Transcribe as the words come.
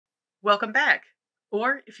Welcome back,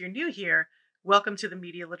 or if you're new here, welcome to the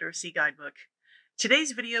Media Literacy Guidebook.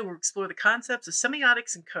 Today's video will explore the concepts of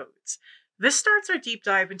semiotics and codes. This starts our deep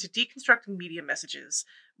dive into deconstructing media messages.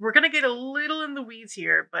 We're going to get a little in the weeds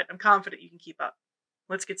here, but I'm confident you can keep up.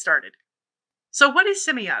 Let's get started. So what is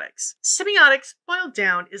semiotics? Semiotics, boiled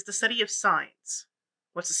down, is the study of signs.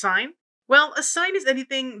 What's a sign? Well, a sign is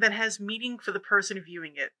anything that has meaning for the person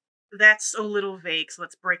viewing it. That's a little vague, so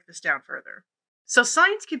let's break this down further. So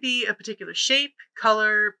signs can be a particular shape,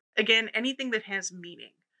 color, again, anything that has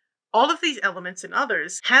meaning. All of these elements and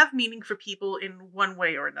others have meaning for people in one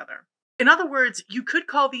way or another. In other words, you could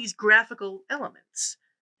call these graphical elements.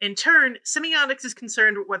 In turn, semiotics is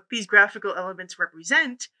concerned with what these graphical elements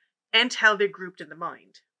represent and how they're grouped in the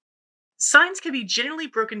mind. Signs can be generally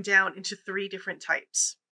broken down into three different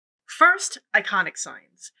types. First, iconic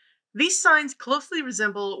signs. These signs closely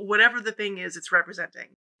resemble whatever the thing is it's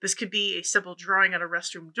representing. This could be a simple drawing on a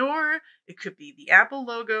restroom door, it could be the Apple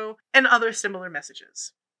logo, and other similar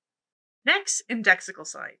messages. Next, indexical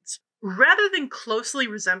signs. Rather than closely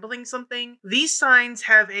resembling something, these signs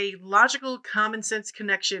have a logical, common sense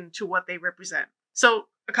connection to what they represent. So,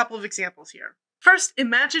 a couple of examples here. First,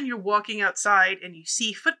 imagine you're walking outside and you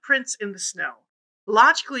see footprints in the snow.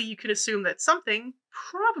 Logically, you can assume that something,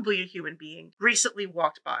 probably a human being, recently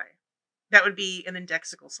walked by. That would be an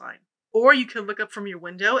indexical sign. Or you can look up from your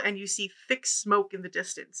window and you see thick smoke in the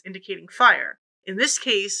distance, indicating fire. In this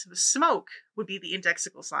case, the smoke would be the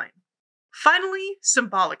indexical sign. Finally,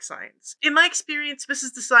 symbolic signs. In my experience, this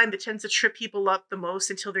is the sign that tends to trip people up the most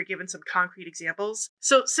until they're given some concrete examples.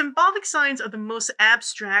 So symbolic signs are the most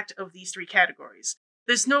abstract of these three categories.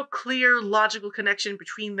 There's no clear, logical connection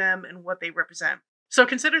between them and what they represent. So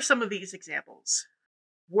consider some of these examples.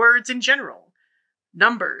 Words in general,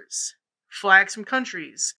 numbers, flags from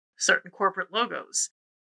countries, certain corporate logos.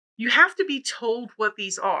 You have to be told what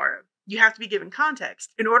these are. You have to be given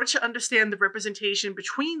context in order to understand the representation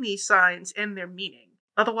between these signs and their meaning.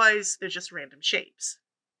 Otherwise, they're just random shapes.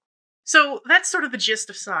 So that's sort of the gist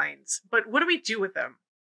of signs, but what do we do with them?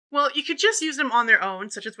 Well, you could just use them on their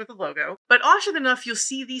own, such as with a logo, but often enough you'll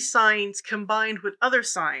see these signs combined with other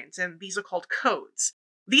signs, and these are called codes.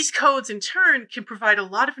 These codes, in turn, can provide a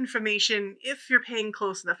lot of information if you're paying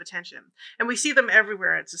close enough attention, and we see them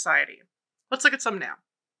everywhere in society. Let's look at some now.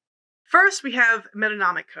 First, we have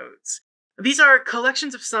metonymic codes. These are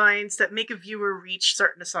collections of signs that make a viewer reach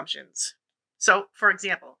certain assumptions. So, for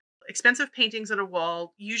example, expensive paintings on a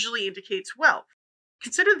wall usually indicates wealth.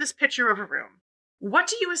 Consider this picture of a room. What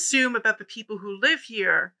do you assume about the people who live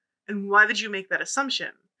here, and why did you make that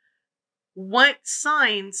assumption? What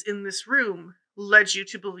signs in this room led you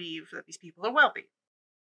to believe that these people are wealthy?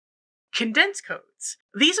 Condensed codes.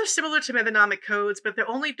 These are similar to metonymic codes, but they're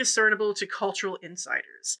only discernible to cultural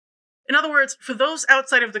insiders. In other words, for those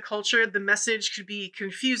outside of the culture, the message could be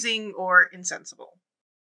confusing or insensible.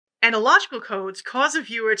 Analogical codes cause a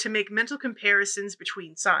viewer to make mental comparisons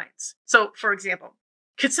between signs. So, for example,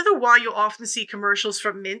 consider why you'll often see commercials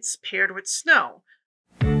for mints paired with snow.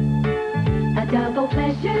 A double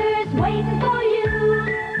pleasure's waiting for you.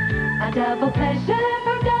 A double pleasure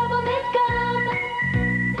for double mint gum.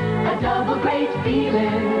 A double great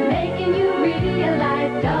feeling, making you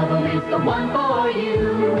realize double is the one for you.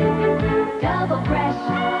 Double fresh,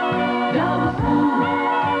 double smooth,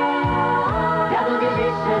 double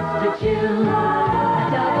delicious to chew. A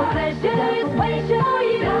double pleasure is waiting for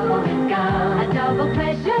you. Double mint gum. A double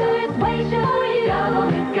pleasure is waiting for you.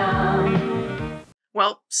 Double mint gum.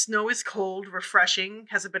 Well, snow is cold, refreshing,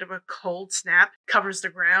 has a bit of a cold snap, covers the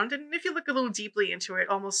ground, and if you look a little deeply into it,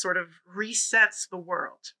 almost sort of resets the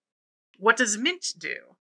world. What does mint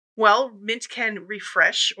do? Well, mint can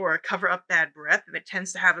refresh or cover up bad breath, and it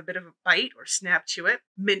tends to have a bit of a bite or snap to it.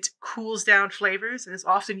 Mint cools down flavors and is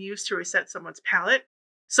often used to reset someone's palate.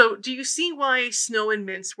 So do you see why snow and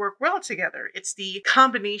mints work well together? It's the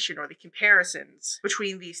combination or the comparisons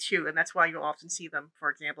between these two, and that's why you'll often see them, for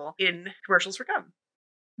example, in commercials for gum.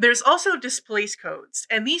 There's also displace codes,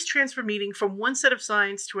 and these transfer meaning from one set of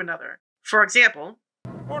signs to another. For example,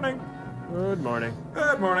 Morning. Good morning.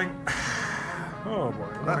 Good morning. Oh,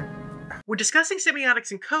 morning. When discussing semiotics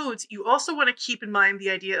and codes, you also want to keep in mind the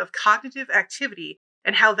idea of cognitive activity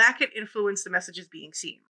and how that can influence the messages being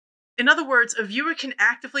seen. In other words, a viewer can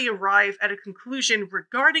actively arrive at a conclusion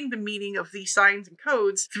regarding the meaning of these signs and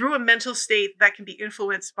codes through a mental state that can be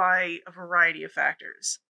influenced by a variety of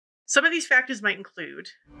factors. Some of these factors might include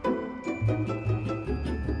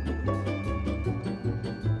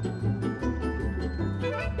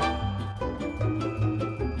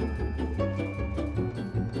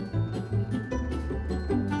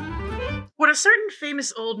what a certain face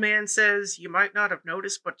famous old man says, "You might not have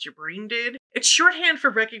noticed, but your brain did," it's shorthand for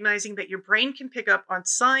recognizing that your brain can pick up on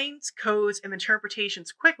signs, codes, and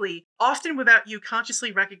interpretations quickly, often without you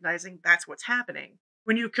consciously recognizing that's what's happening.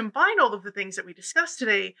 When you combine all of the things that we discussed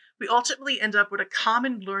today, we ultimately end up with a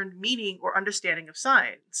common learned meaning or understanding of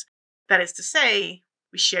signs. That is to say,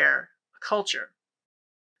 we share a culture.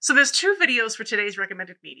 So there's 2 videos for today's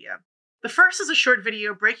recommended media. The first is a short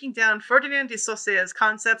video breaking down Ferdinand de Saussure's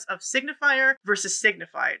concepts of signifier versus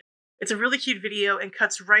signified. It's a really cute video and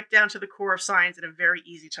cuts right down to the core of signs in a very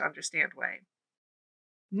easy to understand way.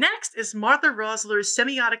 Next is Martha Rosler's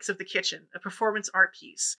Semiotics of the Kitchen, a performance art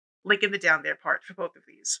piece. Link in the down there part for both of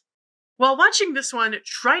these. While watching this one,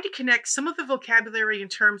 try to connect some of the vocabulary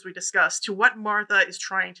and terms we discussed to what Martha is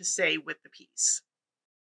trying to say with the piece.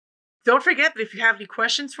 Don't forget that if you have any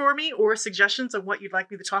questions for me or suggestions on what you'd like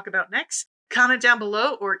me to talk about next, comment down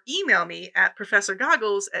below or email me at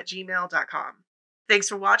professorgoggles@gmail.com. Thanks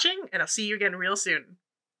for watching, and I'll see you again real soon.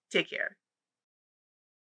 Take care.